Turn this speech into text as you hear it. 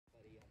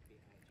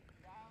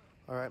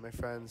Alright, my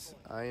friends,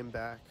 I am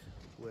back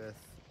with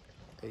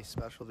a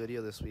special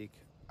video this week.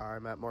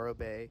 I'm at Morro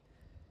Bay,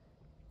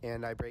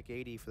 and I break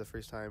 80 for the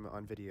first time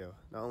on video.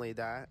 Not only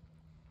that,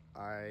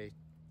 I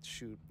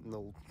shoot in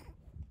the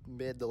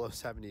mid to low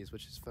 70s,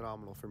 which is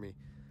phenomenal for me.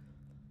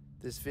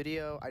 This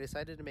video, I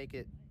decided to make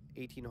it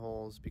 18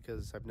 holes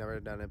because I've never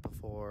done it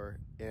before,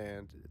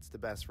 and it's the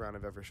best round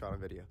I've ever shot on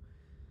video.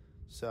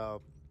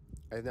 So,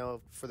 I know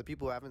for the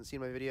people who haven't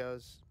seen my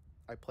videos,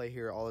 I play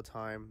here all the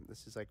time.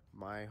 This is like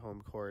my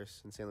home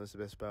course in San Luis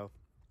Obispo.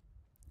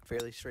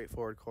 Fairly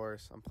straightforward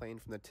course. I'm playing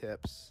from the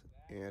tips,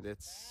 and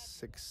it's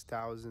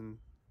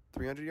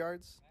 6,300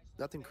 yards.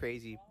 Nothing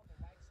crazy,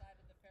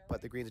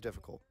 but the greens are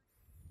difficult.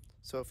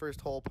 So first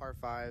hole, par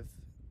 5,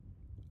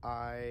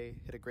 I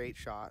hit a great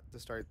shot to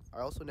start. I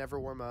also never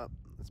warm up.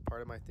 That's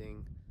part of my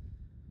thing.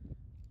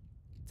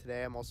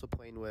 Today I'm also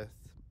playing with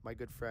my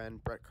good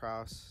friend, Brett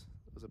Krause.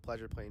 It was a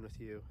pleasure playing with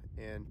you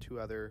and two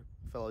other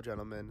fellow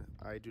gentlemen.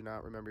 I do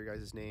not remember your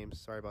guys' names.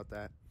 Sorry about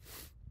that.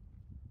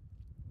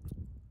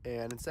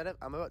 And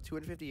I'm about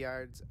 250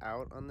 yards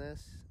out on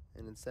this,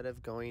 and instead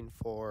of going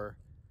for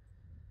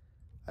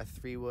a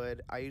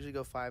 3-wood, I usually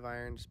go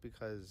 5-iron just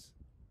because,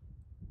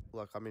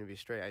 look, I'm going to be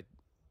straight.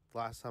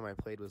 Last time I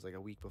played was like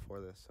a week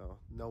before this, so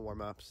no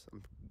warm-ups.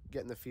 I'm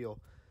getting the feel.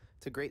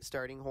 It's a great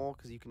starting hole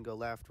because you can go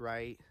left,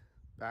 right,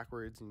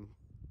 backwards, and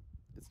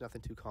it's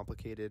nothing too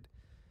complicated.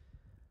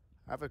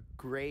 I have a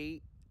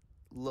great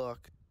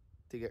look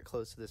to get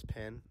close to this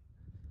pin.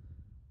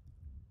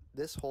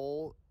 This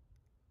hole,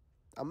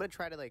 I'm going to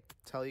try to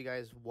tell you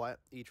guys what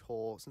each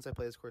hole, since I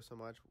play this course so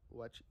much,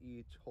 what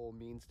each hole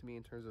means to me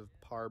in terms of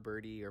par,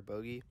 birdie, or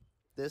bogey.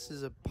 This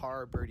is a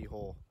par birdie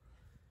hole,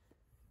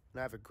 and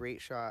I have a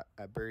great shot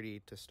at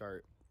birdie to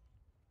start.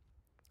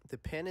 The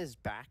pin is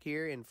back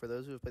here, and for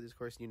those who have played this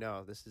course, you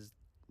know this is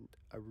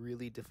a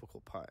really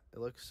difficult putt. It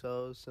looks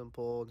so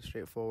simple and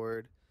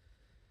straightforward.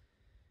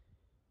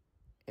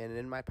 And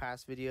in my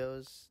past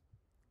videos,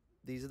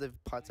 these are the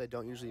putts I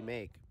don't usually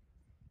make.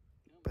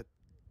 But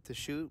to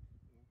shoot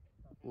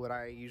what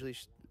I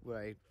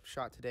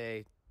shot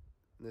today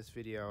in this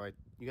video,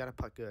 you got to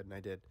putt good, and I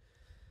did.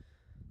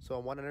 So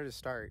on 1 under to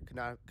start, could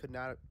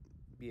not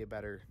be a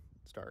better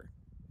start.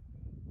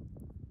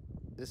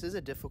 This is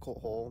a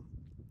difficult hole.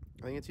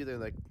 I think it's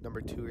either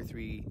number 2 or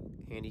 3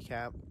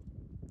 handicap.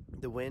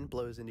 The wind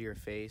blows into your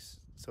face,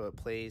 so it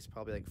plays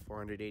probably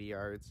 480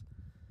 yards.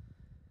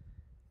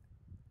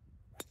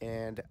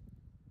 And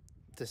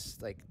this,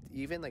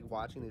 even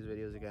watching these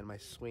videos again, my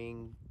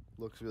swing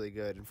looks really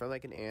good. And from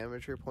an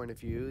amateur point of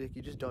view,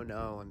 you just don't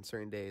know on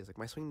certain days.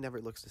 My swing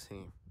never looks the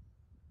same.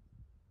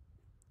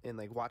 And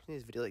watching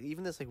these videos,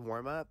 even this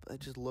warm up, it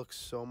just looks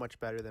so much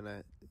better than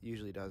it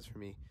usually does for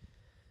me.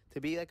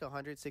 To be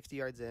 160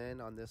 yards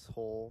in on this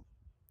hole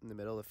in the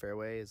middle of the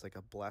fairway is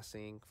a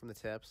blessing from the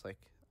tips.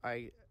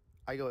 I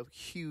go a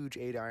huge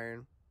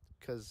 8-iron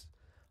because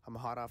I'm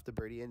hot off the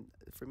birdie, and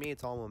for me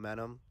it's all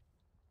momentum.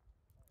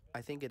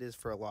 I think it is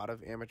for a lot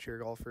of amateur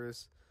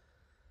golfers.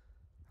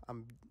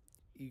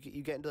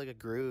 You get into a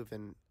groove,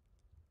 and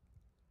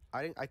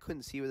I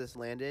couldn't see where this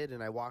landed,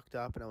 and I walked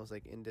up and I was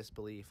in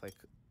disbelief.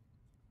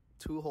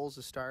 2 holes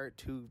to start,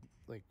 2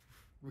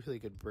 really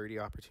good birdie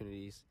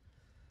opportunities.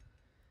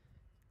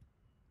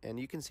 And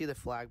you can see the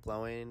flag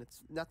blowing.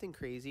 It's nothing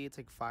crazy. It's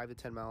 5 to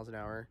 10 miles an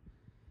hour.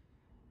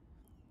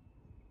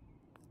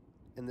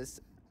 And this,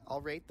 I'll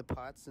rate the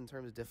putts in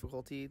terms of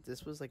difficulty.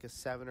 This was a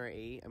 7 or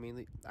 8. I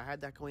mean, I had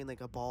that going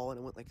a ball, and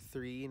it went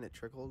 3, and it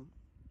trickled.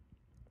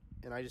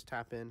 And I just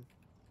tap in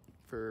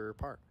for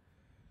par.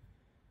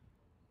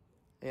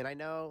 And I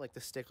know, the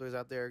sticklers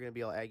out there are going to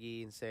be all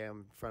eggy and say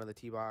I'm in front of the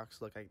tee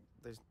box. Look,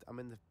 I'm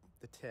in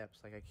the tips.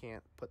 I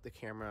can't put the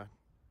camera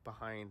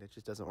behind. It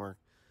just doesn't work.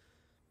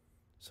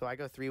 So I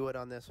go 3-wood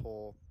on this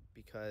hole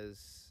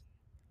because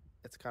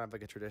it's kind of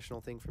a traditional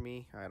thing for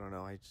me. I don't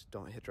know. I just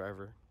don't hit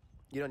driver.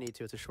 You don't need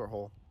to. It's a short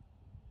hole.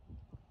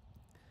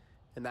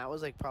 And that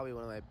was probably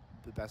one of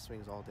the best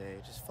swings all day.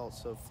 It just felt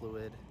so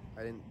fluid.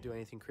 I didn't do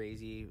anything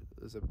crazy.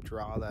 It was a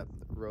draw that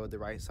rode the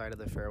right side of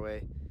the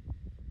fairway.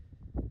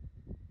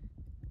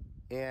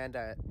 And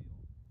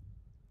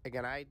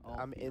again,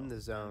 I'm in the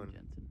zone.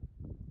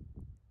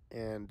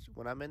 And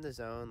when I'm in the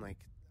zone,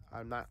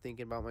 I'm not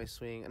thinking about my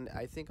swing. And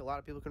I think a lot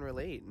of people can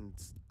relate. And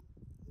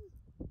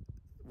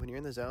when you're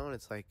in the zone,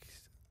 it's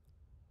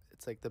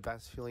the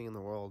best feeling in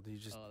the world. You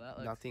just,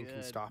 nothing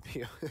can stop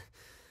you.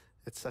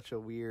 It's such a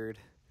weird,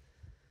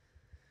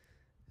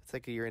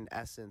 it's you're in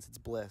essence. It's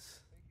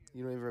bliss.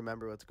 You don't even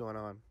remember what's going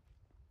on.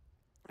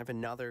 I have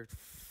another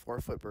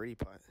 4-foot birdie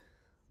putt,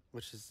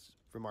 which is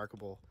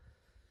remarkable.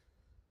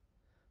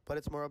 But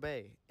it's Morro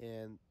Bay,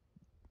 and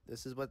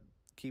this is what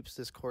keeps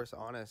this course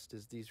honest,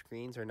 is these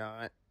greens are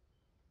not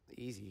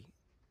easy.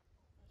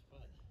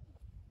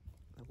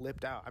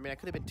 Lipped out. I mean, I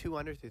could have been 2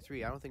 under through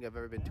 3. I don't think I've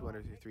ever been 2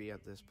 under through 3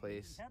 at this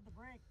place.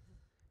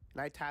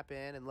 And I tap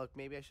in, and look,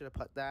 maybe I should have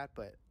put that,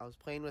 but I was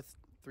playing with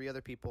 3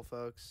 other people,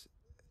 folks,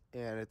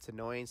 and it's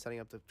annoying setting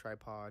up the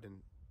tripod,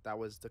 and that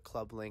was the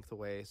club length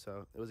away,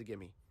 so it was a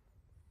gimme.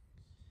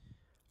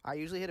 I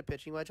usually hit a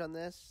pitching wedge on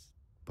this,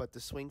 but the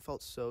swing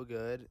felt so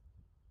good.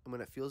 And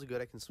when it feels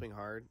good, I can swing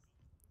hard.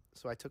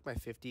 So I took my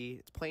 50.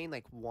 It's playing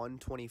like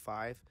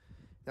 125.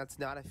 That's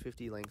not a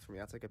 50 length for me.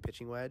 That's like a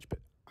pitching wedge, but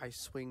I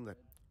swing the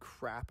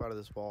crap out of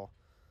this ball.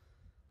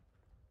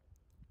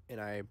 And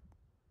I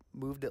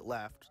moved it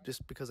left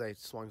just because I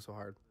swung so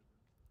hard.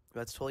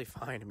 That's totally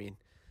fine. I mean,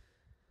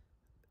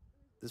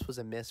 this was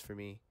a miss for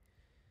me.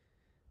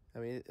 I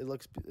mean,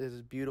 it's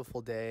a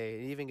beautiful day.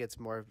 It even gets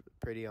more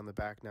pretty on the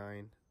back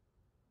nine.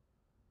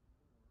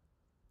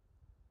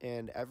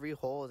 And every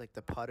hole, like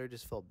the putter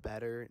just felt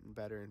better and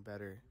better and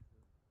better.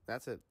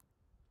 That's a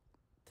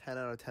 10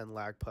 out of 10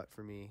 lag putt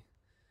for me.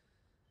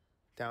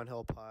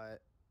 Downhill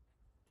putt.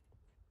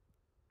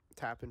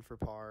 Tapping for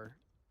par.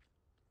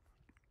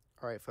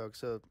 All right, folks.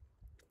 So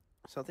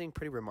something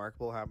pretty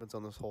remarkable happens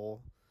on this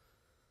hole.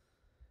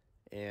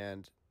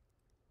 And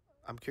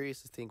I'm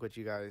curious to think what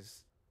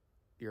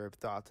your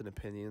thoughts and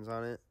opinions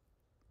on it.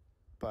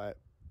 But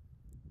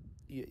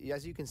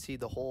as you can see,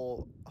 the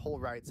whole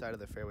right side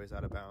of the fairway is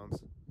out of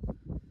bounds.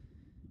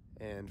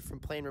 And from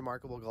playing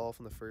remarkable golf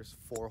in the first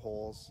 4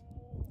 holes,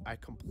 I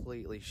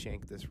completely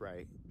shanked this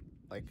right.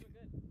 Like,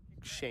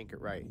 shank it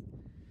right.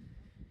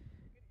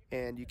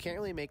 And you can't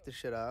really make this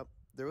shit up.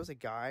 There was a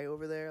guy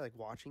over there, like,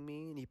 watching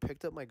me, and he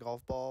picked up my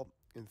golf ball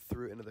and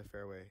threw it into the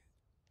fairway.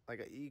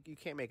 Like, you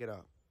can't make it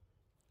up.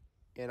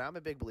 And I'm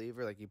a big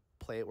believer, like, you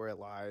play it where it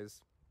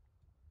lies.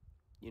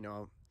 You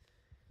know.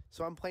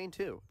 So I'm playing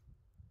too.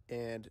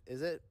 And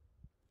is it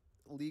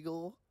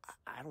legal?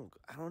 I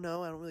don't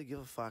know. I don't really give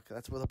a fuck.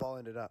 That's where the ball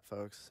ended up,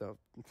 folks. So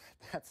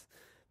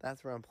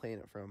that's where I'm playing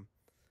it from.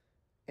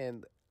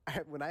 And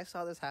when I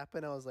saw this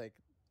happen, I was like,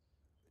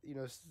 you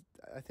know,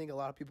 I think a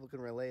lot of people can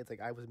relate. It's like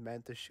I was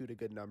meant to shoot a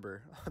good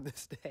number on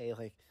this day.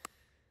 Like,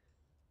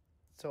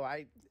 so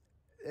I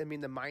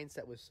mean, the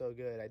mindset was so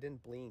good. I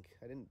didn't blink.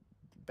 I didn't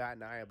bat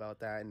an eye about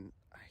that. And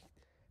I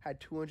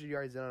had 200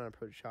 yards in on an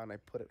approach shot, and I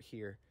put it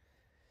here.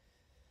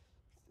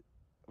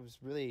 It was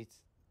really...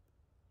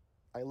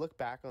 I look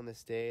back on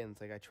this day, and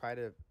it's like I try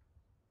to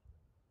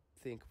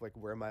think like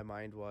where my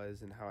mind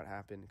was and how it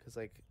happened. Because,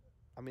 like,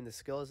 I mean, the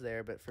skill is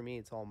there, but for me,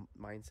 it's all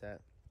mindset.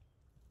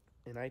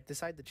 And I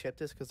decided to chip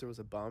this because there was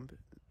a bump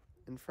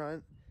in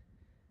front.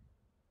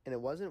 And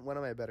it wasn't one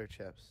of my better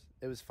chips.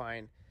 It was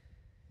fine.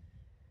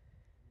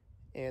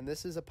 And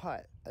this is a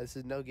putt. This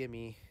is no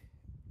gimme.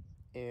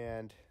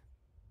 And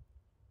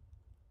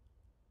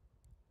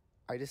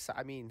I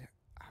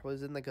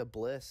was in like a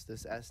bliss,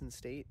 this Essen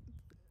State.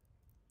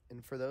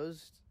 And for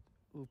those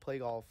who play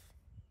golf,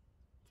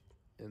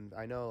 and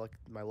I know like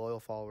my loyal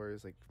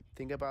followers, like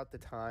think about the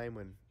time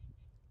when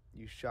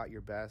you shot your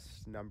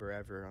best number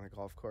ever on a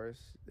golf course.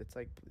 It's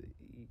like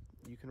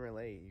you can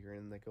relate. You're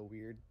in like a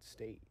weird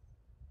state.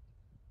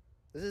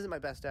 This isn't my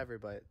best ever,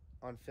 but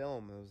on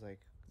film, it was like,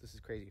 this is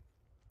crazy.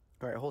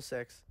 All right, hole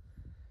 6.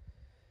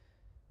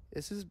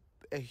 This is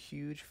a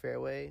huge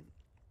fairway.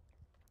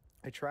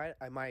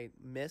 My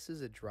miss is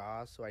a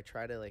draw, so I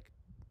try to like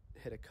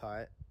hit a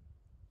cut.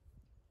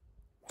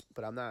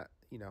 But I'm not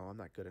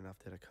good enough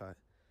to hit a cut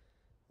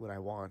when I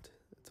want.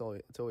 It's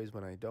always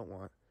when I don't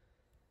want.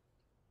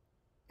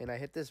 And I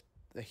hit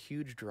a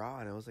huge draw,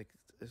 and I was like,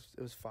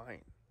 it was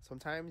fine.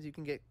 Sometimes you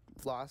can get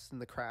lost in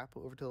the crap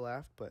over to the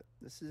left, but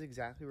this is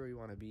exactly where you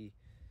want to be.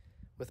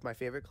 With my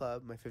favorite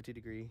club, my 50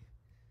 degree.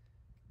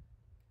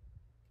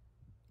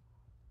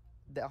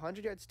 The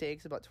 100-yard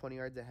stake's about 20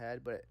 yards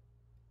ahead, but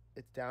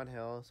it's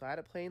downhill. So I had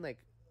it playing like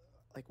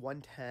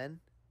 110.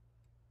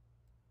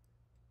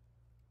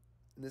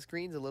 And this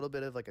green's a little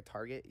bit of like a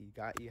target.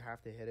 You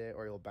have to hit it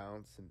or you'll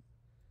bounce. And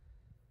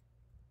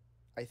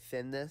I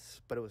thinned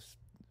this, but it was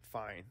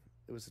fine.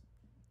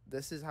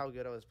 This is how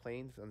good I was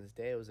playing on this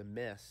day. It was a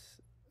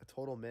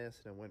total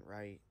miss, and it went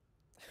right.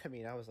 I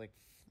mean, I was like,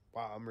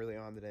 wow, I'm really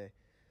on today.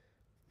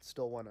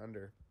 Still 1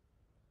 under.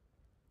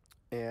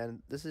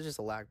 And this is just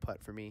a lag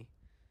putt for me.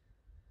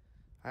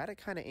 I had it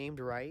kind of aimed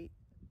right.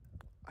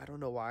 I don't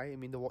know why. I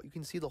mean, you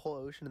can see the whole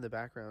ocean in the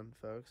background,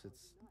 folks.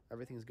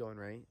 Everything's going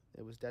right.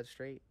 It was dead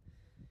straight.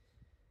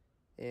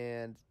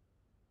 And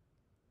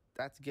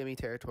that's gimme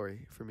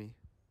territory for me.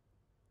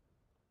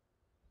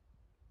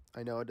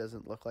 I know it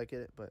doesn't look like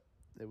it, but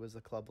it was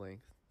the club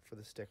length for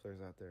the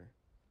sticklers out there.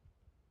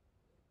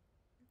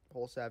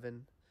 Hole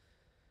 7.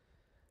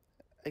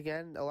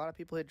 Again, a lot of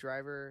people hit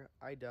driver.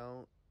 I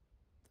don't.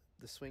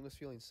 The swing was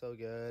feeling so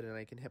good, and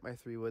I can hit my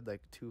 3-wood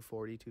like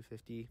 240,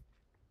 250.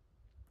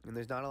 And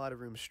there's not a lot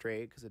of room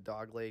straight because the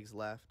dog leg's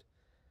left.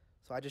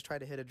 So I just try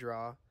to hit a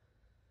draw,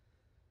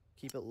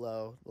 keep it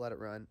low, let it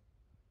run.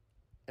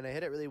 And I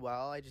hit it really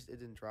well. It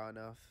didn't draw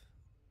enough.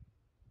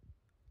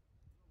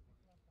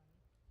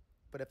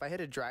 But if I hit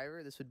a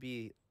driver, this would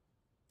be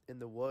in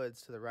the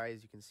woods to the right,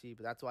 as you can see.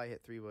 But that's why I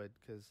hit 3-wood,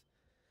 because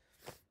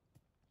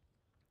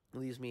it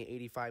leaves me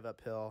 85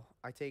 uphill.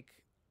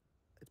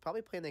 It's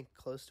probably playing like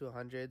close to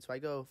 100. So I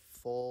go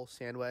full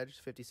sand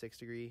wedge, 56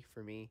 degree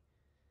for me.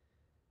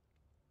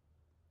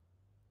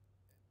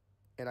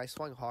 And I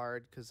swung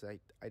hard because I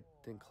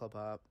didn't club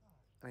up.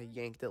 I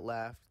yanked it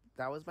left.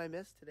 That was my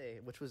miss today,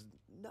 which was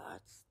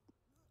nuts.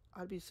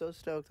 I'd be so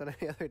stoked on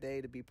any other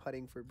day to be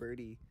putting for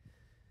birdie.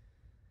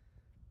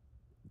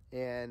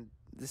 And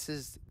this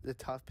is the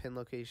tough pin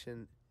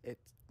location.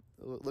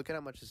 Look at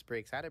how much this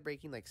breaks. I had it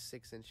breaking like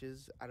 6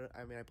 inches. I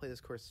play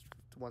this course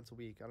once a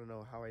week. I don't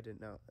know how I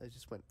didn't know. It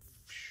just went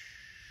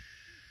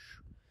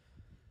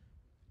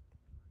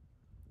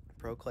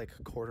broke like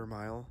a quarter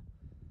mile.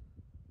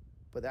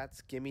 But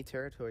that's gimme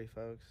territory,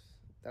 folks.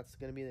 That's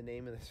gonna be the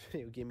name of this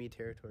video, gimme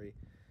territory.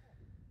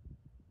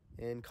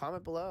 And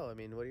comment below. I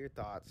mean, what are your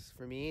thoughts?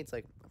 For me, it's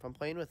like if I'm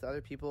playing with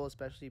other people,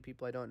 especially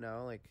people I don't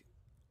know, like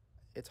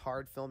it's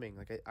hard filming.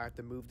 Like I have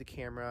to move the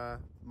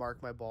camera,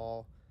 mark my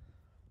ball.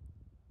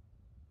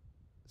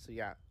 So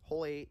yeah,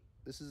 hole 8.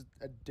 This is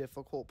a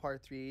difficult par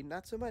 3.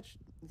 Not so much.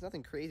 It's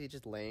nothing crazy.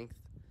 Just length.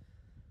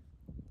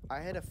 I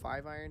hit a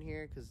 5 iron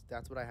here because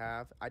that's what I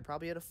have. I'd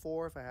probably hit a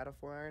 4 if I had a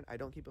 4 iron. I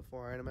don't keep a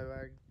 4 iron in my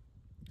bag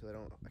because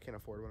I can't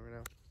afford one right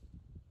now.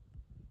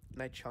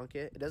 And I chunk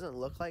it. It doesn't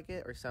look like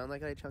it or sound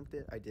like I chunked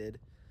it. I did.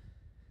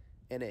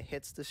 And it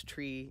hits this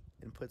tree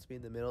and puts me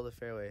in the middle of the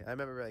fairway. I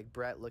remember like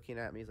Brett looking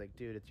at me. He's like,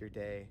 dude, it's your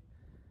day.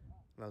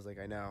 And I was like,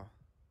 I know.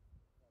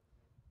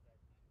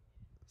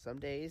 Some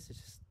days it's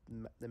just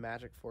the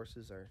magic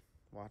forces are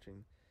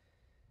watching.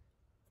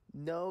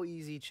 No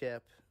easy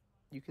chip.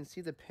 You can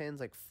see the pins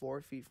like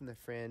 4 feet from the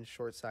fringe,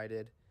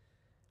 short-sighted.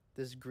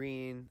 This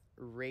green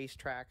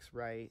racetrack's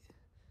right.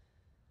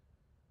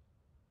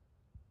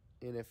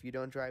 And if you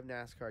don't drive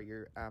NASCAR,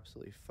 you're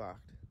absolutely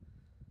fucked.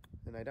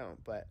 And I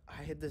don't. But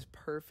I had this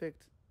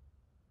perfect...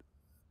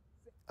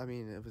 I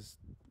mean, it was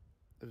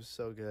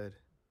so good.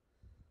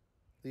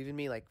 Leaving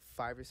me like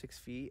 5 or 6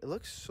 feet. It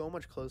looks so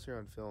much closer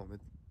on film.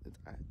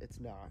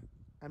 It's not.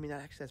 I mean,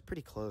 actually, that's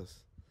pretty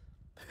close.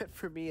 But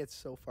for me, it's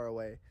so far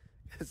away.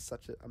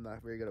 I'm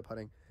not very good at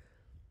putting.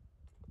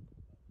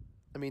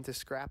 I mean, to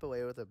scrap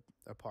away with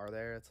a par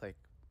there, it's like,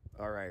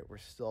 all right, we're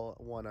still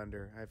 1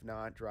 under. I've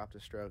not dropped a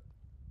stroke.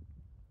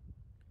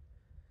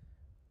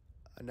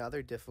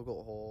 Another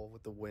difficult hole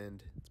with the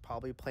wind. It's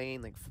probably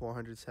playing like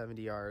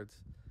 470 yards.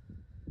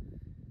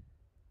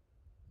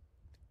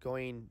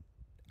 Going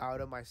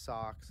out of my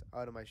socks,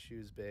 out of my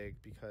shoes big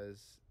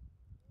because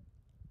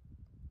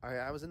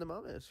I was in the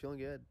moment. I was feeling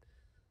good.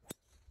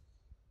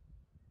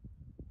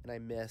 And I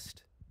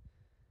missed.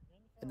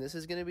 And this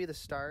is going to be the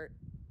start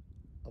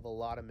of a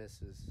lot of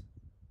misses.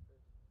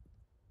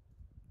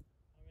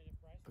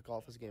 But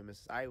golf is a game of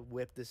misses. I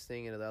whipped this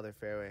thing into the other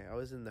fairway. I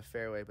was in the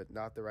fairway, but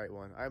not the right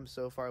one. I'm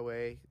so far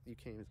away. You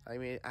can't even... I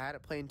mean, I had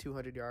it playing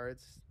 200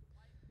 yards.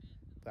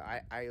 But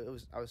I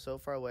was so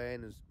far away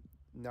and it was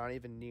not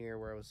even near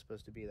where I was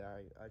supposed to be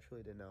that I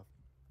truly didn't know.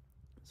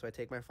 So I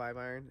take my 5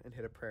 iron and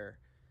hit a prayer.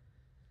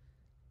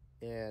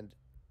 And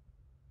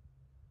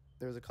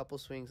there was a couple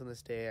swings on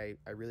this day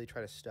I really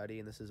try to study,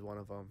 and this is one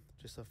of them.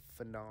 Just a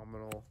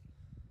phenomenal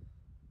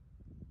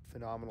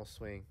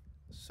swing.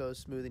 So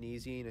smooth and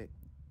easy, and it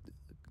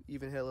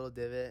even hit a little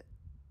divot.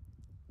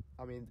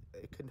 I mean,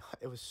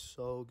 it was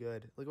so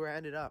good. Look where I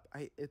ended up.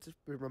 It's just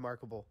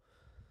remarkable.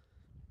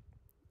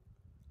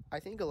 I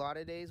think a lot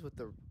of days with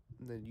the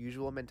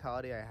usual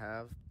mentality I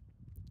have,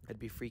 I'd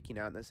be freaking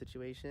out in that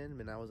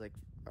situation, and I was like,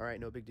 all right,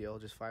 no big deal,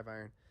 just 5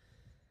 iron.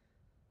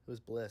 It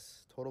was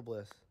bliss, total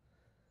bliss.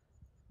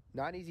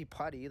 Not an easy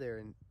putt either,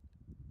 and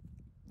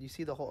you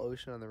see the whole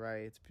ocean on the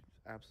right. It's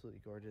absolutely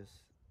gorgeous.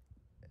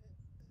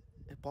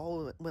 The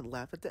ball went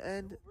left at the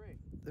end.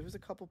 There was a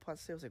couple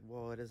putts there. I was like,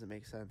 whoa, it doesn't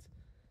make sense.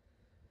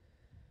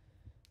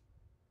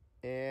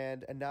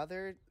 And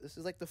this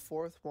is like the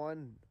 4th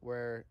one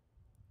where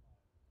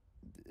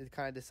it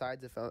kind of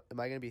decides if am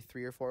I going to be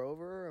 3 or 4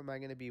 over or am I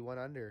going to be 1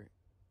 under.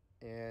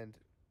 And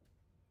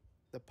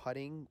the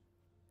putting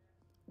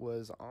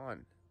was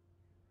on.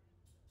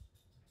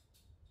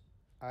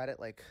 I had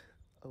it like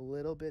a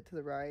little bit to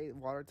the right,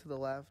 water to the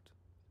left.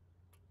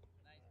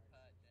 Nice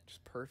putt,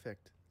 just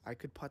perfect. I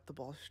could putt the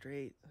ball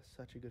straight. That's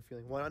such a good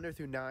feeling. 1 under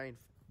through 9.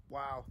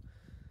 Wow.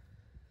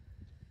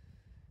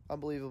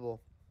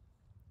 Unbelievable.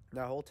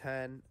 Now, hole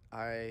 10,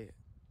 I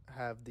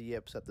have the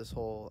yips at this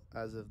hole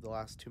as of the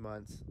last 2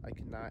 months. I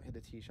cannot hit a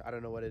tee shot. I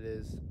don't know what it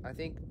is. I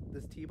think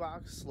this tee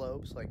box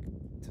slopes like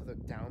to the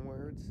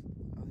downwards.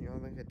 You know,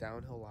 like a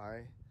downhill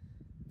lie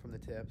from the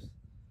tips.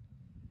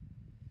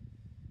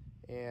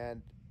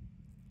 And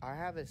I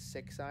have a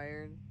 6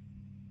 iron.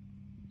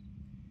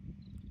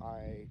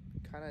 I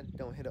kind of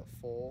don't hit it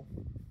full.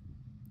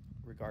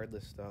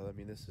 Regardless, though, I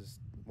mean, this is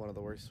one of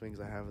the worst swings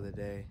I have of the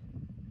day.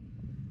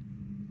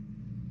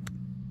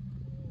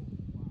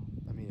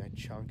 I mean, I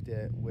chunked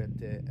it,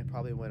 whipped it. It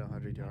probably went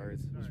 100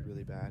 yards. It was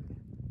really bad.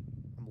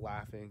 I'm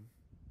laughing.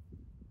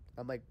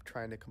 I'm like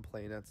trying to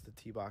complain that's the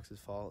tee box's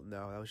fault.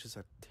 No, that was just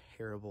a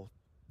terrible,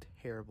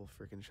 terrible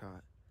freaking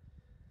shot.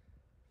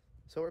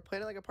 So we're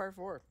playing it like a par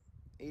 4.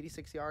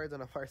 86 yards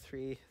on a par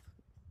 3.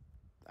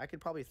 I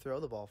could probably throw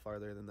the ball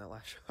farther than that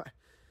last shot.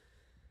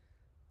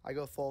 I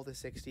go full to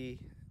 60.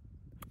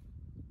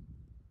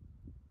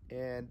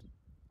 And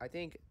I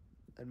think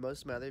in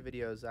most of my other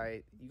videos,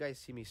 you guys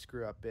see me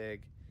screw up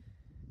big.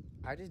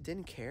 I just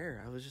didn't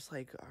care. I was just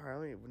like, all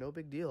right, no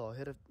big deal.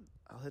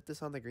 I'll hit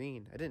this on the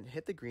green. I didn't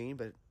hit the green,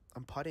 but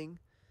I'm putting,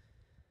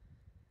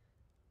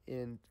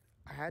 and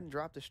I hadn't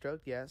dropped a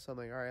stroke yet, so I'm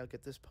like, all right, I'll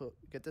get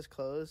this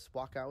close,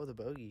 walk out with a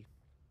bogey.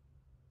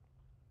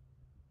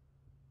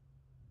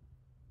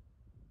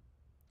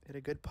 Hit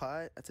a good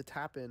putt. That's a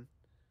tap in.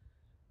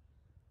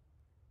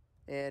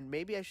 And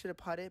maybe I should have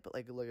putted, but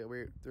like, look,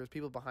 there's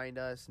people behind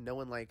us. No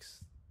one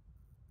likes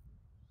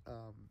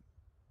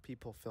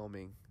people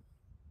filming.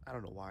 I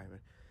don't know why, but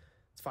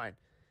it's fine.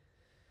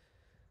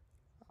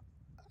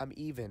 I'm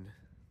even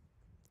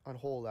on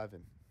hole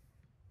 11.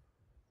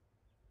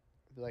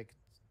 Like,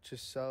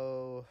 just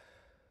so...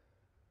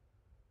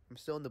 I'm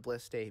still in the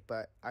bliss state,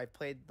 but I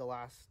played the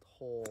last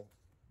hole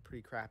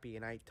pretty crappy,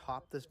 and I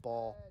topped this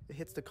ball. It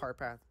hits the car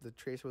path. The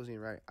trace wasn't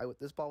even right.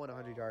 This ball went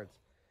 100 yards.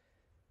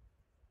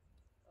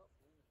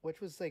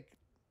 Which was like...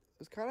 It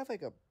was kind of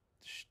like a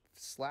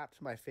slap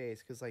to my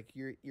face, because like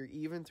you're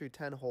even through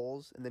 10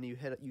 holes, and then you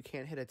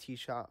can't hit a tee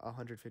shot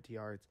 150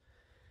 yards.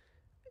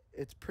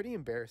 It's pretty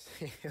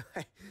embarrassing.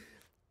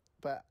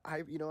 But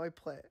we're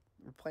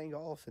playing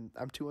golf, and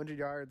I'm 200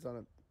 yards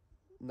on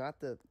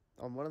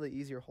one of the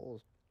easier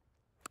holes.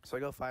 So I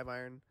go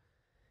 5-iron,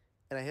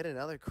 and I hit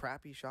another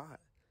crappy shot.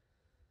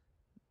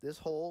 This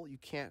hole, you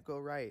can't go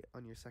right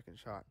on your second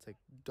shot. It's like,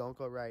 don't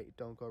go right,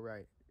 don't go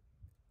right.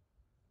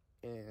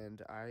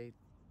 And I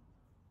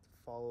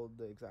followed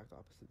the exact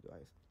opposite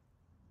advice.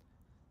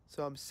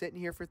 So I'm sitting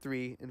here for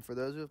 3, and for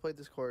those who have played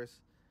this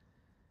course,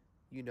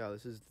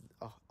 this is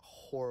a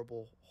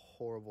horrible,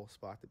 horrible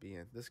spot to be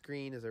in. This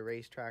green is a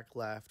racetrack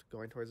left,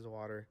 going towards the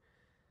water.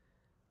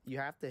 You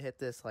have to hit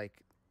this,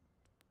 like,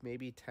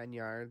 maybe 10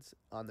 yards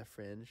on the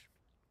fringe.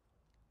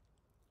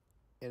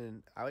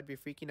 And I would be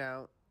freaking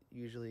out,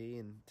 usually,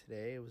 and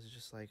today it was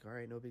just like, all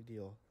right, no big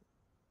deal.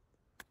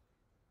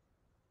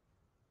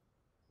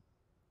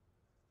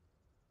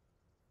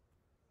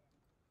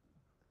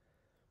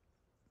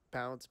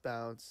 Bounce,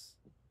 bounce.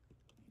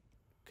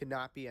 Could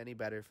not be any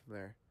better from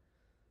there.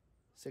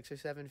 6 or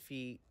 7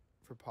 feet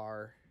for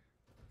par.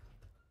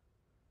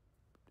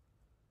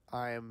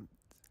 I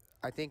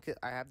think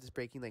I have this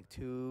breaking like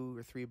 2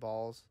 or 3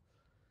 balls.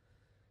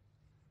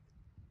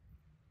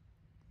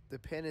 The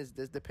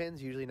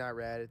pin's usually not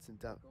red. It's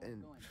nice.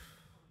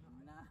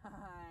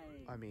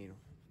 I mean,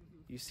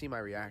 you see my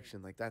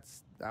reaction. Like that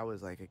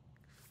was like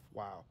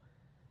wow.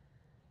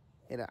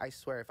 And I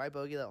swear, if I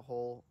bogey that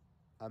hole,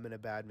 I'm in a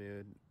bad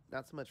mood.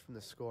 Not so much from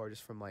the score,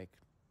 just from like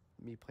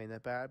me playing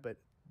that bad, but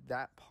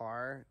that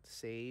par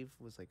save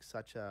was like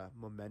such a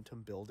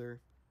momentum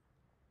builder.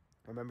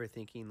 I remember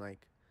thinking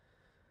like,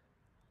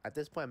 at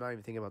this point, I'm not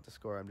even thinking about the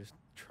score. I'm just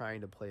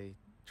trying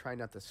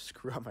not to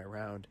screw up my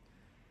round.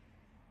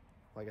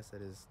 Well, I guess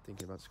that is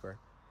thinking about the score.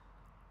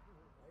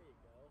 There you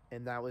go.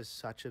 And that was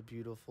such a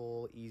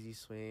beautiful, easy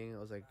swing. I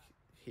was like,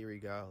 here we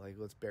go. Like,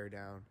 let's bear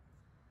down.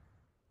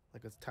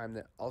 Like, it's time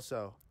that...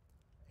 Also,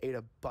 ate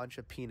a bunch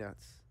of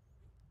peanuts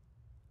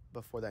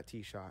before that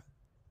tee shot.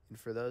 And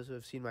for those who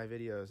have seen my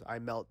videos, I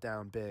melt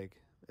down big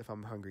if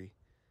I'm hungry.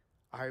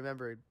 I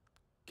remember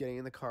getting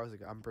in the car. I was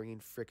like, I'm bringing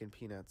freaking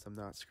peanuts. I'm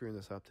not screwing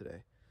this up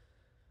today.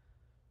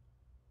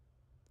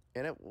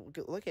 And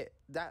look at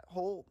that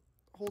hole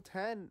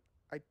 10.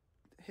 I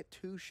hit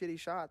 2 shitty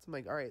shots. I'm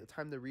like, all right,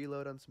 time to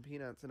reload on some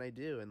peanuts, and I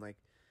do. And like,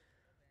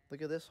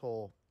 look at this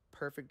hole,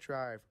 perfect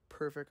drive,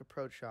 perfect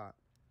approach shot.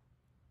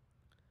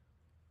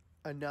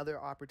 Another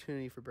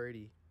opportunity for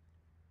birdie.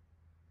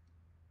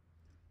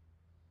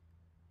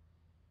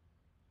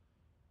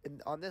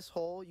 And on this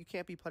hole, you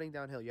can't be putting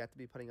downhill. You have to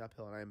be putting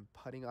uphill, and I'm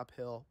putting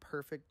uphill.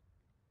 Perfect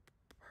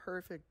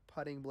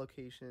putting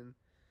location.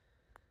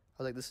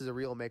 I was like, this is a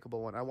real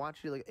makeable one. I want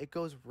you to, like, it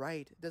goes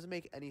right. It doesn't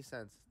make any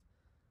sense.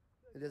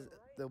 It does.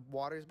 The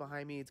water's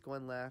behind me. It's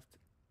going left.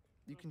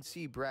 You can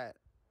see Brett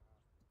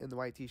in the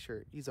white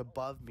t-shirt. He's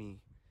above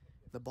me.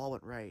 The ball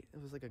went right.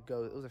 It was like it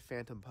was a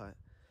phantom putt.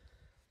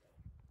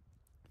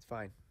 It's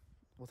fine.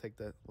 We'll take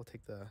the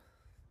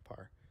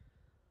par.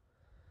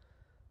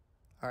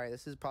 All right,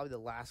 this is probably the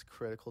last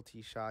critical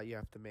tee shot you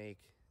have to make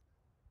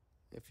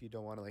if you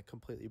don't want to like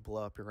completely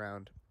blow up your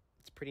round.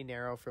 It's pretty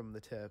narrow from the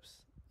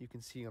tips. You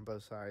can see on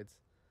both sides.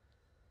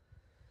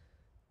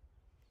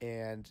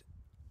 And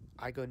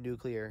I go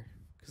nuclear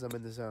because I'm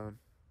in the zone.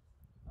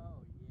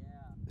 Oh,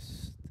 yeah.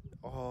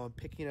 Oh, I'm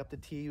picking up the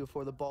tee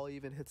before the ball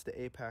even hits the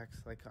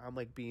apex. Like, I'm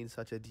like being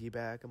such a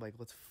D-bag. I'm like,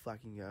 let's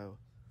fucking go.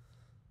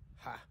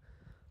 Ha.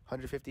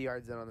 150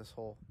 yards in on this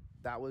hole.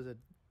 That was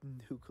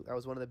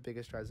one of the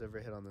biggest drives I've ever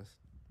hit on this.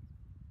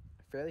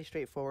 Fairly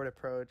straightforward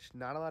approach.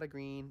 Not a lot of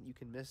green. You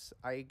can miss.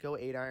 I go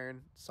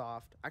 8-iron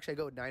soft. Actually, I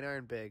go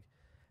 9-iron big.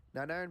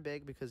 9-iron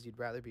big because you'd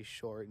rather be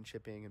short and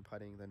chipping and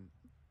putting than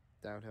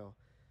downhill.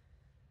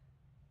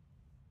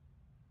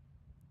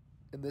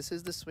 And this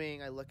is the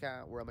swing I look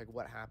at where I'm like,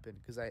 what happened?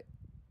 Because it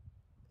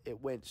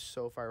went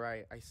so far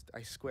right.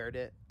 I squared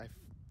it.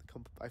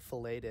 I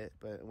filleted it,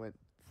 but it went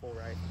full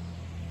right.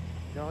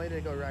 Not only did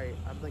it go right,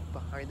 I'm like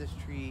behind this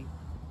tree,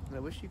 and I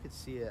wish you could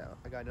see it.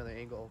 I got another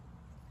angle,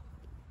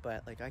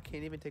 but like I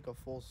can't even take a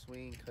full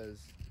swing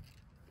because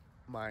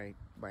my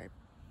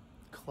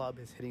club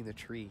is hitting the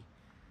tree.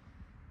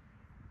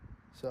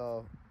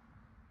 So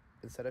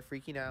instead of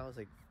freaking out, I was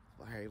like,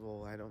 all right,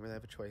 well, I don't really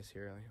have a choice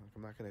here. Like,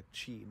 I'm not going to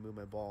cheat and move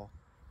my ball.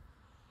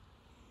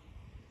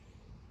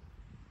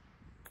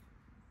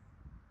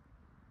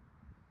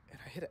 And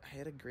I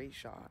hit a great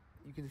shot.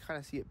 You can kind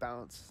of see it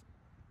bounce.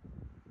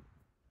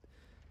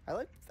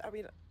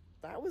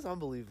 That was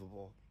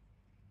unbelievable.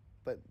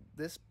 But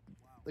this,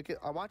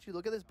 I want you to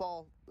look at this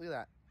ball. Look at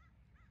that.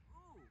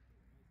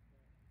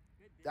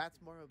 That's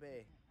Morro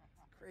Bay.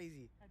 It's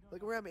crazy.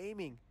 Look at where I'm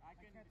aiming.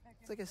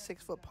 It's like a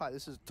 6-foot putt.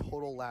 This is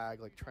total lag,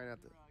 like trying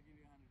not to.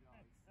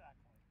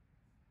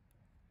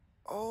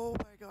 Oh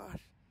my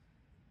gosh.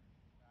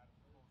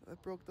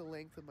 That broke the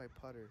length of my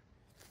putter.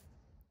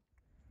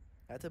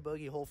 That's a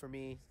bogey hole for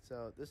me.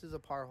 So this is a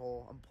par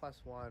hole. I'm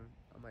 +1.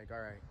 I'm like, all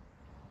right.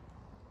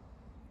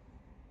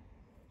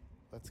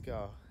 Let's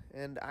go.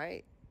 And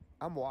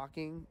I'm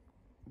walking.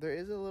 There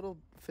is a little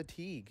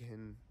fatigue,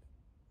 and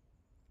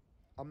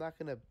I'm not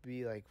going to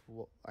be like,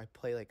 well, I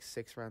play like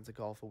 6 rounds of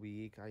golf a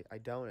week. I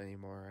don't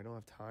anymore. I don't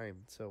have time.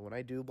 So when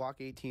I do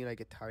walk 18, I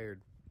get tired.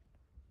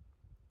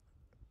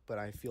 But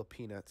I feel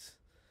peanuts.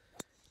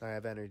 And I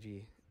have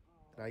energy.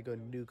 And I go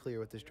nuclear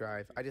with this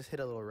drive. I just hit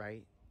a little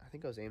right. I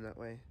think I was aimed that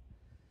way.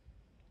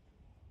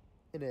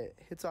 And it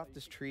hits off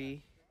this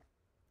tree.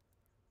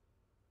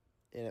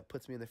 And it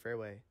puts me in the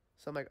fairway.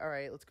 So I'm like, all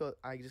right, let's go.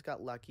 I just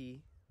got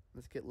lucky.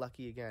 Let's get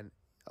lucky again.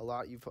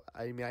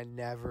 I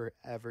never,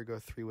 ever go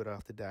 3-wood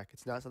off the deck.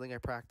 It's not something I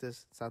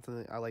practice. It's not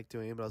something I like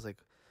doing. But I was like,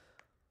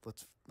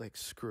 let's, like,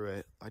 screw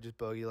it. I just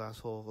bogey last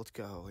hole. Let's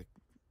go. Like,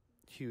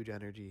 huge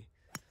energy.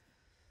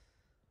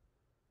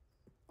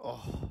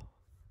 Oh.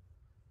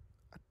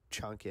 I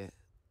chunk it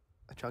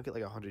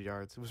like 100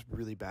 yards. It was a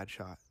really bad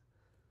shot.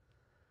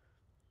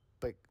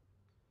 But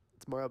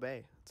it's Morro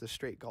Bay. It's a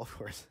straight golf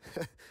course.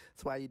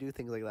 That's why you do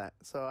things like that.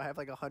 So I have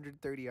like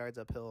 130 yards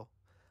uphill.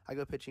 I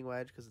go pitching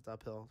wedge because it's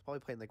uphill. It's probably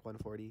playing like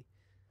 140.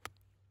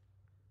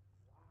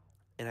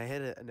 And I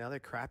hit another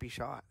crappy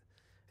shot.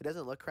 It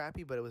doesn't look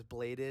crappy, but it was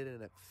bladed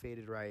and it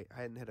faded right.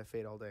 I hadn't hit a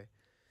fade all day.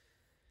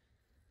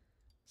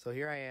 So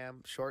here I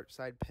am, short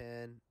side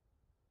pin,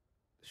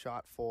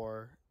 shot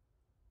 4.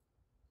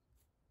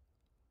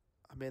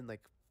 I'm in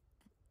like,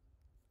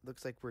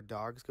 looks like where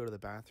dogs go to the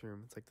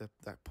bathroom. It's like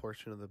that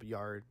portion of the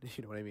yard.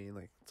 You know what I mean?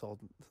 Like, it's all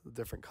a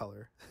different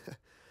color.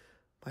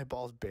 My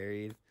ball's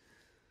buried.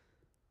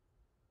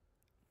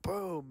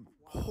 Boom.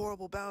 Wow.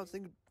 Horrible bounce.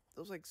 It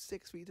was like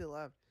 6 feet to the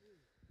left.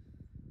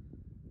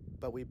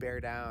 But we bear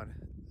down.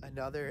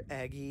 Another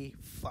eggy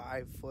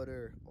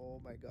 5-footer.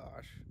 Oh my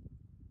gosh.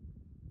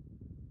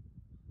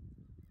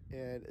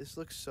 And this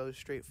looks so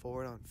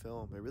straightforward on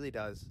film. It really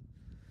does.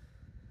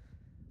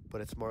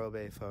 But it's Morro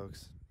Bay,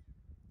 folks.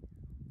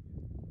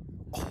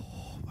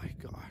 Oh my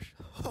gosh.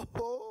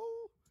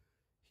 Oh,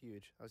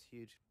 huge. That was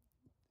huge.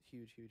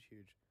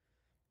 Huge.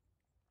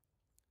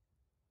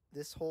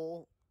 This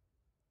hole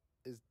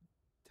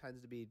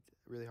tends to be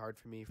really hard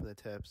for me from the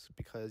tips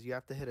because you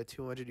have to hit a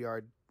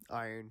 200-yard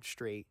iron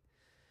straight,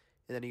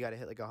 and then you got to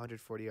hit like a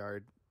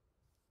 140-yard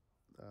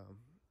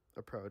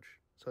approach.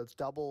 So it's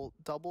double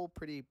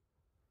pretty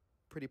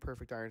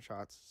perfect iron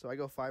shots. So I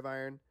go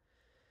 5-iron.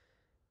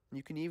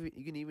 You can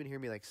even hear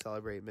me like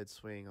celebrate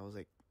mid-swing. I was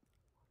like,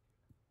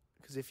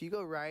 because if you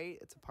go right,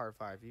 it's a par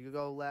 5. If you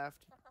go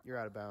left, you're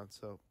out of bounds.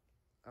 So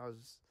I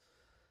was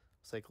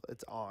like,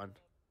 it's on.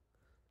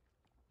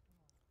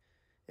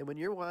 And when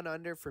you're 1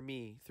 under, for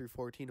me, through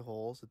 14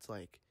 holes, it's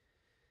like,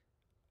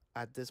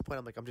 at this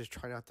point, I'm just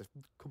trying not to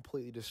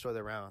completely destroy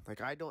the round. Like,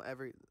 not only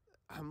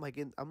am I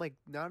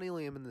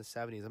in the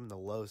 70s, I'm in the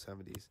low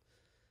 70s.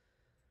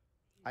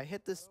 I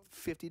hit this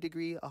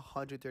 50-degree,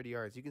 130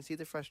 yards. You can see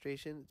the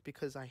frustration. It's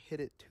because I hit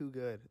it too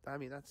good. I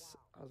was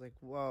like,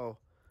 whoa.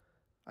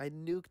 I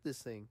nuked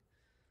this thing.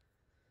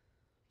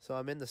 So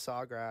I'm in the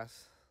sawgrass.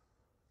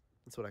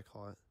 That's what I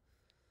call it.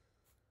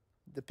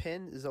 The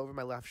pin is over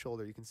my left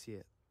shoulder. You can see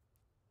it.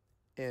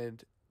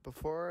 And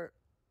before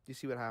you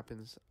see what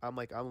happens, I'm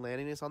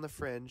landing this on the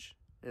fringe,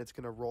 and it's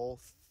going to roll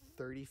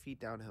 30 feet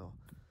downhill.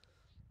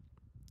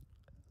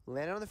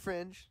 Landed on the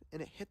fringe,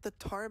 and it hit the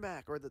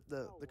tarmac, or the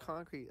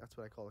concrete. That's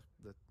what I call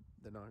it,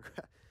 the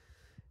non-grass.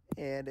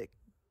 And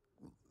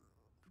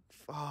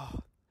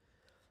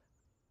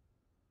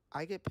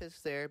I get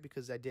pissed there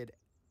because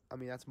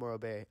that's Morro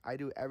Bay. I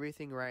do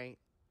everything right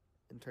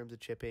in terms of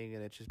chipping,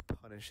 and it just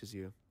punishes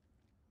you.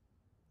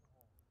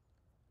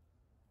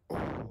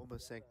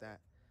 Almost sank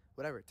that.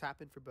 Whatever,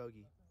 tap in for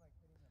bogey.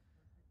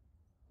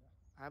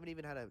 I haven't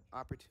even had an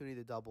opportunity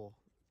to double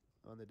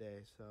on the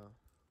day, so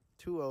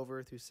 2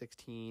 over through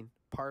 16,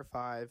 par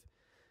 5.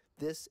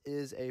 This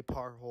is a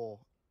par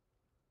hole.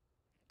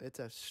 It's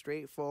a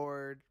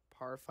straightforward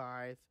par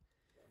 5.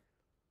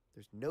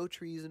 There's no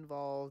trees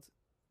involved.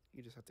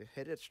 You just have to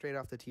hit it straight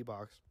off the tee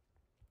box.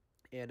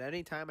 And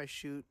anytime I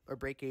shoot or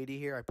break 80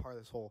 here, I par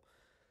this hole.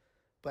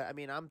 But,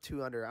 I'm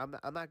 2 under.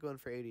 I'm not going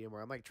for 80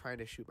 anymore. I'm, trying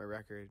to shoot my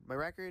record. My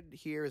record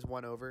here is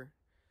 1 over.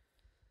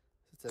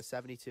 It's a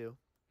 72.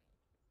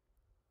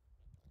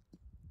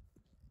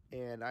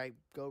 And I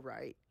go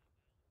right.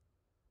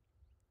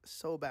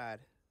 So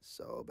bad.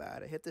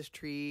 I hit this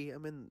tree.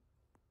 I'm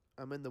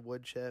I'm in the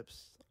wood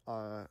chips.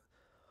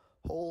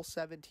 Hole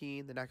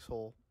 17, the next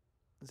hole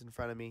is in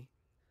front of me.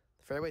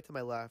 The fairway to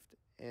my left,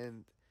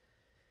 and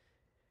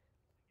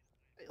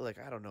like,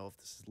 I don't know if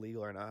this is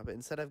legal or not, but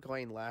instead of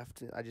going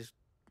left, I just,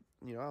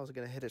 I was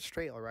going to hit it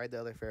straight. I'll ride the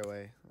other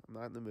fairway. I'm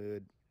not in the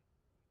mood.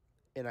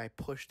 And I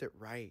pushed it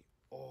right.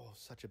 Oh,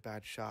 such a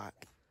bad shot.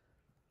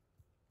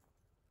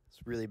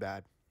 It's really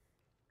bad.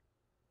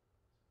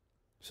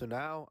 So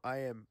now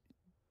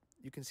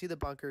you can see the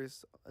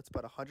bunkers. It's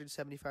about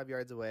 175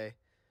 yards away.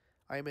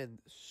 I'm in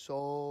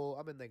so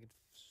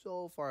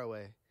far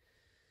away.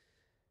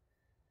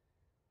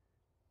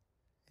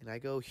 And I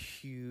go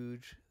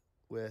huge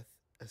with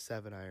a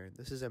 7-iron.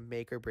 This is a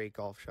make or break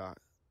golf shot.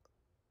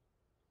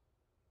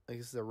 Like,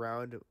 this is a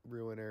round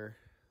ruiner,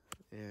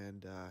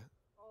 and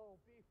Oh,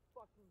 be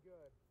fucking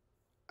good.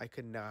 I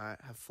could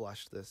not have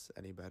flushed this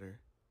any better.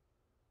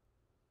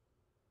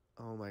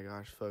 Oh my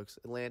gosh, folks.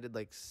 It landed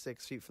like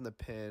 6 feet from the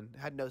pin. It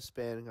had no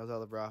spin. I was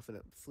out of the rough and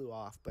it flew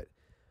off, but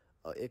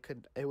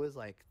anytime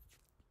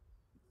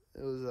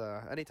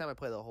I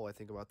play the hole, I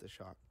think about this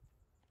shot.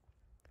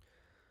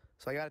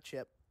 So I got a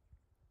chip.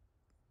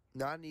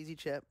 Not an easy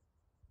chip.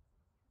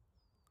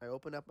 I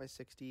open up my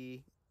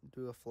 60,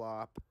 do a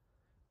flop.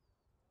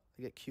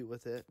 I get cute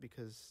with it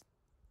because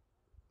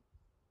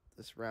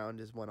this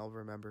round is one I'll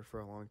remember for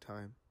a long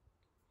time.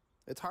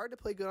 It's hard to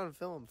play good on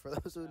film. For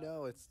those who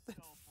know, it's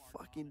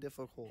fucking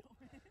difficult.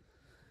 You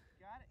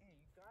gotta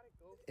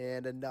go.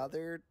 And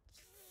another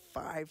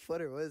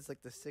 5-footer was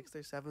like the 6th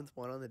or 7th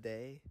one on the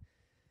day.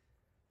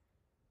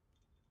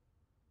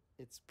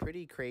 It's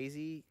pretty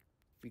crazy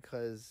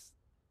because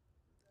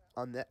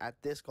at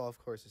this golf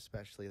course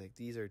especially, like,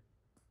 these are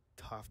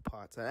tough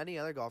putts. On any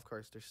other golf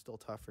course, they're still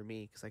tough for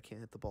me because I can't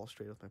hit the ball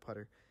straight with my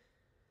putter.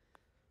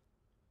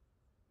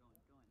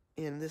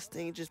 And this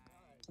thing just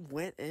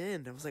went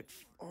in. I was like,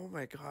 oh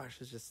my gosh,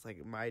 it's just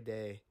like my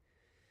day.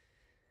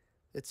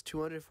 It's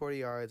 240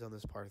 yards on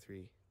this par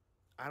 3.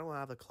 I don't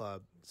have a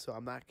club, so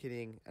I'm not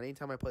kidding.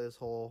 Anytime I play this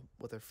hole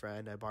with a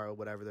friend, I borrow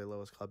whatever their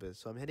lowest club is.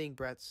 So I'm hitting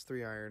Brett's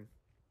 3-iron.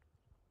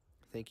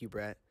 Thank you,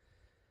 Brett.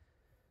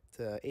 It's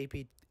a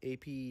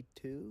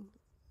AP2.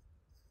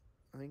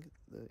 I think,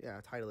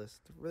 Titleist.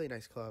 Really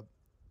nice club.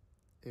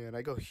 And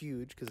I go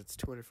huge because it's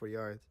 240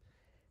 yards.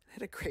 I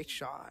had a great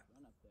shot.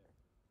 Run up there.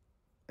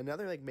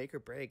 Another, like, make or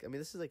break. I mean,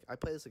 this is like, I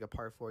play this like a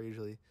par 4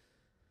 usually.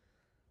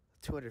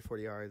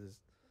 240 yards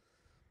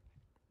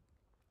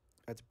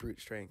that's brute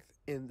strength.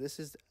 And this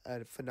is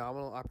a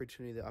phenomenal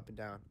opportunity to up and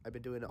down. I've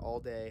been doing it all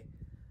day.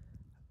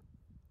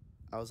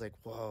 I was like,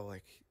 whoa,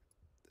 like,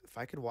 if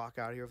I could walk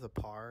out here with a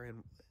par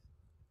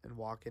and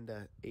walk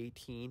into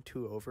 18,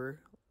 2 over,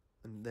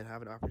 and then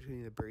have an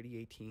opportunity to birdie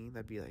 18,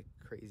 that'd be, like,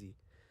 crazy.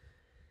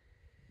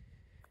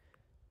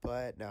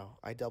 But no,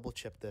 I double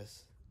chipped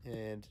this,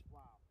 and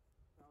Wow.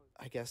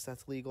 I guess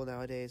that's legal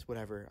nowadays.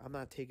 Whatever. I'm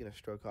not taking a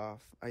stroke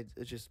off. It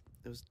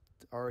was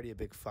already a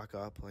big fuck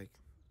up. Like,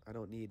 I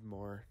don't need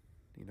more,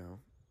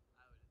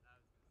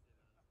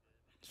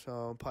 So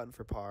I'm putting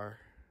for par.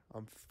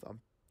 I'm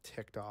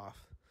ticked off.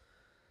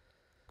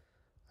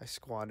 I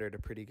squandered a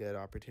pretty good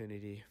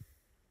opportunity.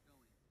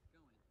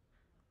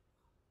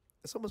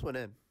 This almost went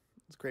in.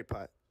 It's a great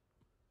putt.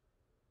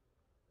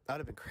 That would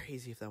have been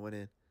crazy if that went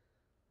in.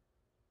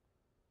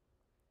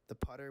 The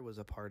putter was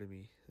a part of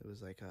me. It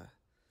was like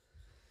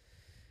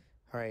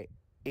all right,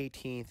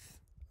 18th,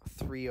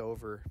 3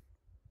 over.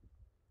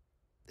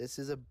 This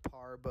is a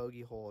par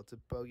bogey hole. It's a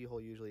bogey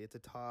hole usually. It's a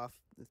tough.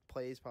 This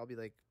plays probably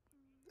like,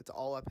 it's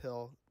all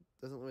uphill.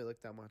 Doesn't really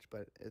look that much,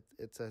 but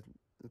it's a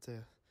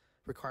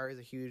requires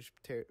a huge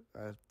gosh,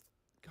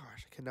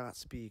 I cannot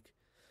speak.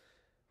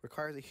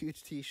 Requires a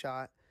huge tee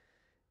shot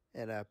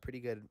and a pretty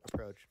good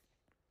approach.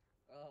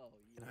 Oh,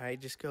 yeah. And I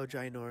just go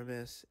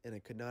ginormous, and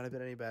it could not have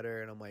been any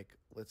better. And I'm like,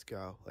 let's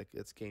go. Like,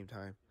 it's game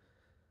time.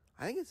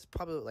 I think it's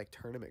probably like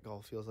tournament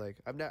golf feels like.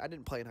 I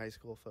didn't play in high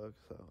school, folks,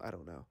 so I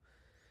don't know.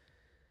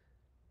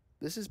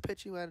 This is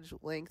pitching wedge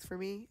length for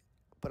me,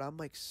 but I'm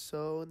like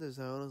so in the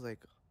zone. I was like,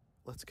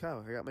 let's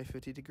go. I got my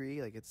 50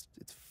 degree. Like, it's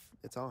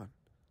on.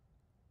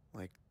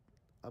 Like,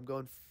 I'm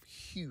going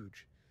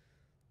huge.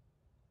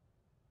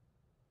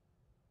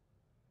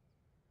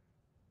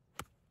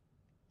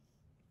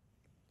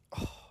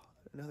 Oh,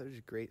 another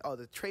just great. Oh,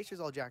 the tracer's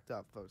all jacked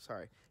up, folks.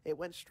 Sorry. It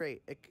went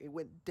straight. It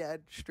went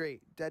dead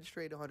straight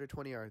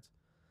 120 yards.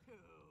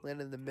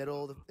 Landed in the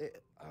middle.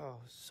 Oh,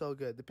 so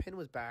good. The pin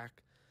was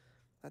back.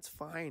 That's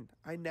fine.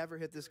 I never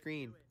hit this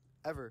green.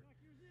 Ever.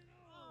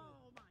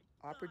 Oh, my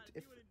God.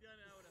 If, You would have done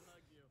it, I would have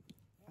hugged you.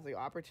 the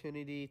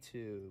opportunity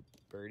to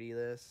birdie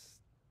this,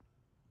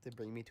 to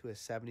bring me to a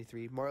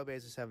 73. Morro Bay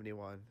is a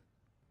 71.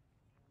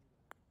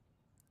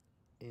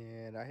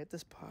 And I hit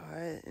this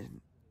putt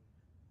and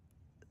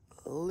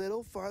a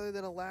little farther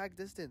than a lag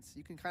distance.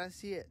 You can kind of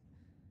see it.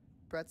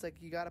 Brett's like,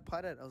 you got to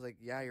putt it. I was like,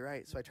 yeah, you're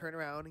right. So I turn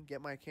around and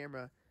get my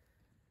camera.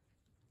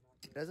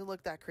 It doesn't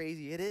look that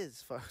crazy. It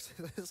is, folks.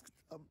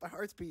 My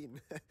heart's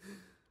beating.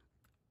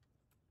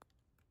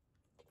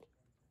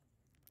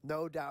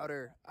 No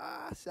doubter.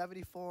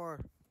 74.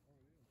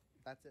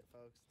 That's it,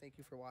 folks. Thank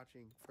you for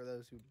watching. For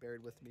those who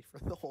bared with me for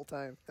the whole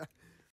time.